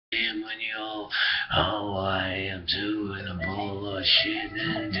damn when you oh, I am doing a bowl of shit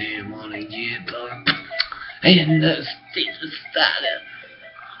and damn wanna get bugged. And the Steve started.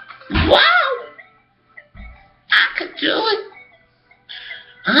 Wow! I could do it.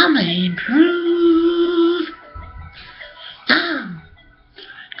 I'ma improve.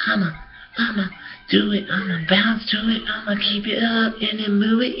 I'ma do it. I'ma bounce to it. I'ma keep it up and then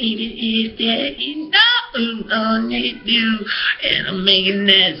move it even if that you know I need you. And I'm making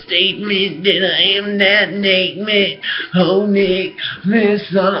that statement that I am that Nick oh Nick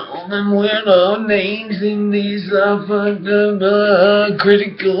MEssana, all them weird old names in these fucked up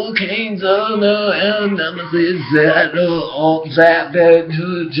critical canes on the nemesis that all that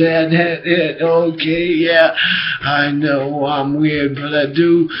okay, yeah, I know I'm weird, but I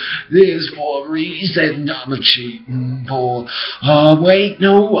do this for a reason. I'm a cheating boy. Wait,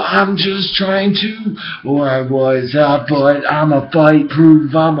 no, I'm just trying to, or I was, but I'm a fight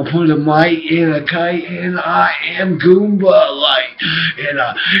proof. I'ma put a mite in a kite, and I am Goomba-like, and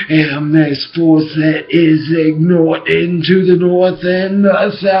a mess force that is ignored into the north and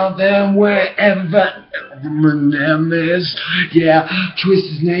the south and wherever is. Yeah, twist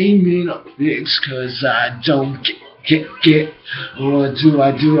his name in a fix, cause I don't get, or do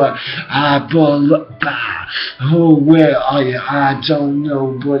I oh, where are you? I don't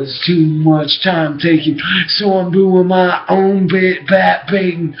know, but it's too much time taking, so I'm doing my own bit, bat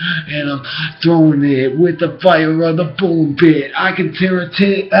baiting, and I'm throwing it with the fire of the boom bit. I can tear a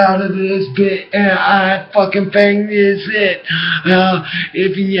tit out of this bit, and I fucking bang this it.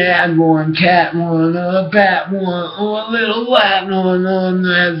 If you had one cat one, a bat one, or a little Latin one,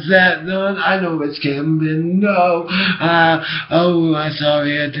 that's that done. I know it's can be no. Oh, I'm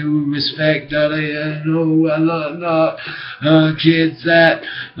sorry, I do respect that I know I love not kids that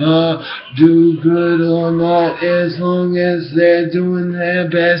do good or not, as long as they're doing their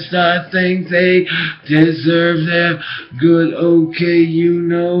best. I think they deserve their good. Okay, you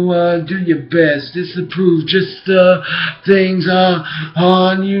know, do your best. Disapprove just things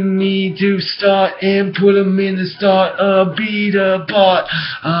on. You need to start and put them in the start. Beat apart.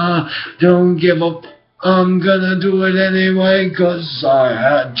 Don't give up. I'm gonna do it anyway, cause I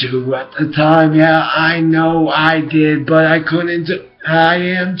had to at the time. Yeah, I know I did, but I couldn't do. I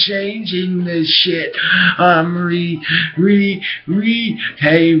am changing this shit. I'm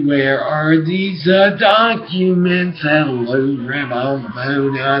hey, where are these documents? Hello, grab on the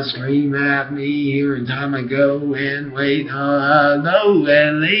phone, scream at me here and time I go and wait. No,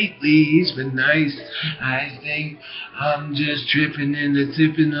 and lately he's been nice. I think I'm just tripping in the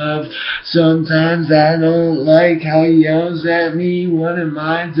tipping of. Sometimes I don't like how he yells at me. What am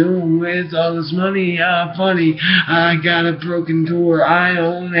I doing with all this money? Funny, I got a broken door. I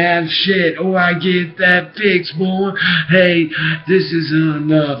don't have shit, or I get that fixed, boy. Hey, this is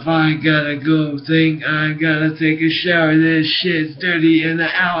enough. I gotta go. Think I gotta take a shower. This shit's dirty in an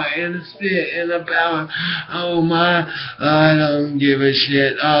hour, and a spit in a power. Oh my, I don't give a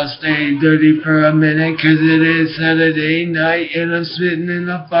shit. I'll stay dirty for a minute, cause it is Saturday night, and I'm spitting in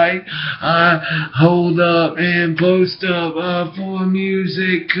a fight. I hold up and post up for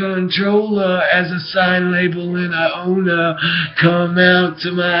music controller as a sign label and a owner. Come out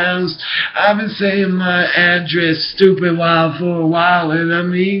to my house. I've been saying my address stupid while for a while, and I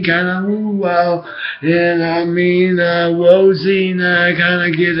mean kinda woo wow, and I mean wozine, I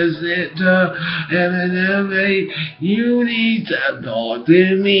kinda get a zit eminemmema. You need to talk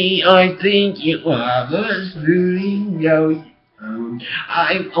to me. I think you have a suing, yo.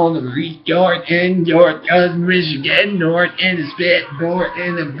 I'm on the retard and York, Michigan North, and the spit north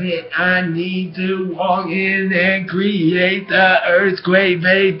and a bit. I need to walk in and create the earthquake,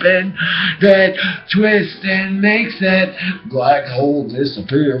 vaping that twist and makes that black hole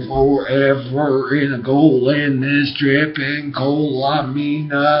disappear forever in a goal in this dripping coal. I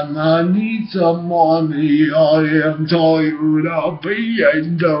mean, I need some money. I am tired of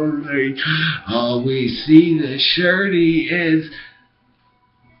being dirty. All we see the shirty is.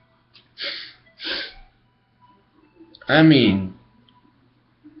 I mean,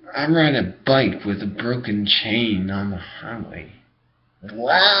 I ride a bike with a broken chain on the highway.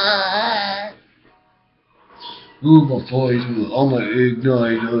 What? Ooh, my boys, I'ma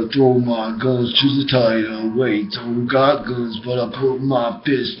ignite, throw my guns to the tide. Wait, don't got guns, but I put my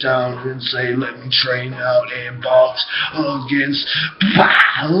fist down and say, let me train out and box against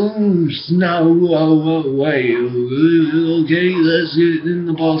pounds. Now, wait, okay, let's get in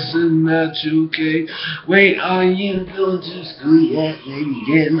the box and match, okay. Wait, are you going to school yet? Maybe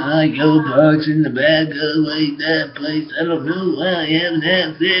get my go box in the bag, wait, that place, I don't know, I haven't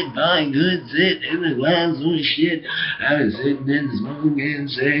had it, buying good sit in the glass or shit. shit. I was sitting in the smoking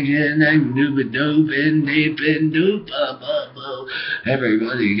section, I'm doopin' dope and dippin' doop up.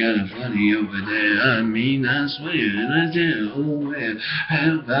 Everybody kinda funny over there. I mean, I swear, and I tell, oh man,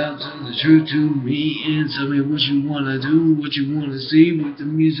 how about tell the truth to me and tell me what you wanna do, what you wanna see with the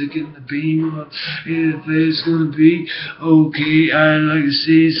music and the beam up. If it's gonna be okay, I'd like to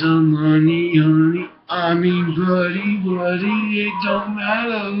see some money, honey. I mean, buddy, it don't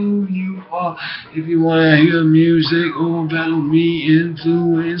matter who you are. If you wanna hear music or battle me,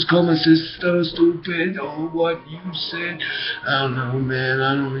 influence, call my sister stupid or what you said. I don't know, man,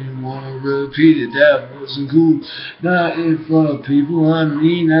 I don't even wanna repeat it. That wasn't cool. Not if people I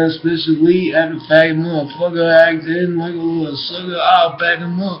mean, especially at the fact motherfucker acting like a little sucker. I'll back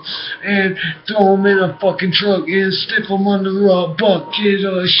him up and throw him in a fucking truck and stick him under a bucket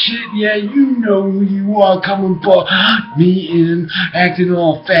of shit. Yeah, you know who you are coming for me and acting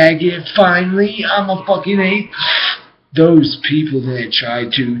all faggot. Finally, I'm a fucking ape. Those people that try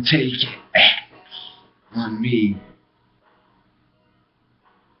to take it on me,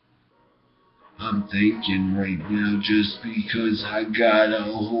 I'm thinking right now, just because I gotta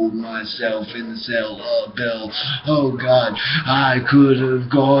hold myself in the cell of bell. Oh God, I could have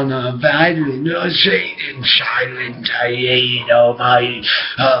gone a violent, shading, silent. I hate all my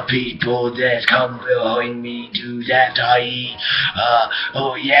people that come behind me do that.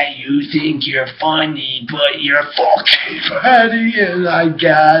 Oh yeah, you think you're funny, but you're fucking funny, and I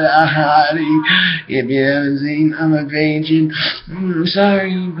got a hottie. If you haven't seen, I'm a virgin.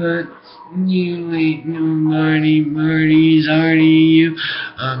 Sorry, but you ain't no Marty's already you.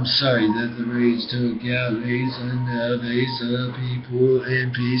 I'm sorry that the rage took out lace and the face of people in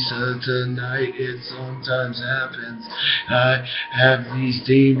pizza tonight. It sometimes happens. I have these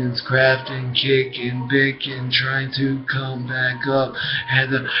demons crafting, kicking, bicking, trying to come back up.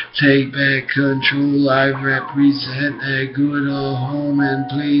 Had to take back control. I represent a good old home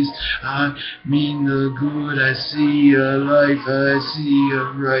and please. I mean the good. I see a life. I see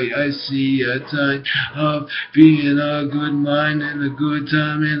a right. I see a time of being a good mind and a good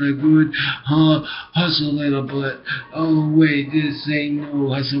time and a good hustle in a butt. Oh wait, this ain't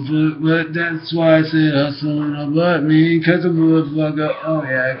no hustle but that's why I said hustle in a butt, man, cause a motherfucker, oh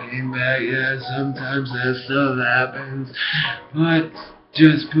yeah, I came back, yeah, sometimes that stuff happens, but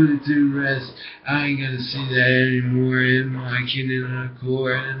just put it to rest. I ain't gonna see that anymore in my kin in the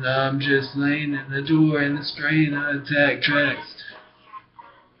core, and I'm just laying in the door and the strain of attack tracks.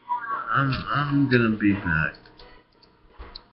 I'm gonna be back.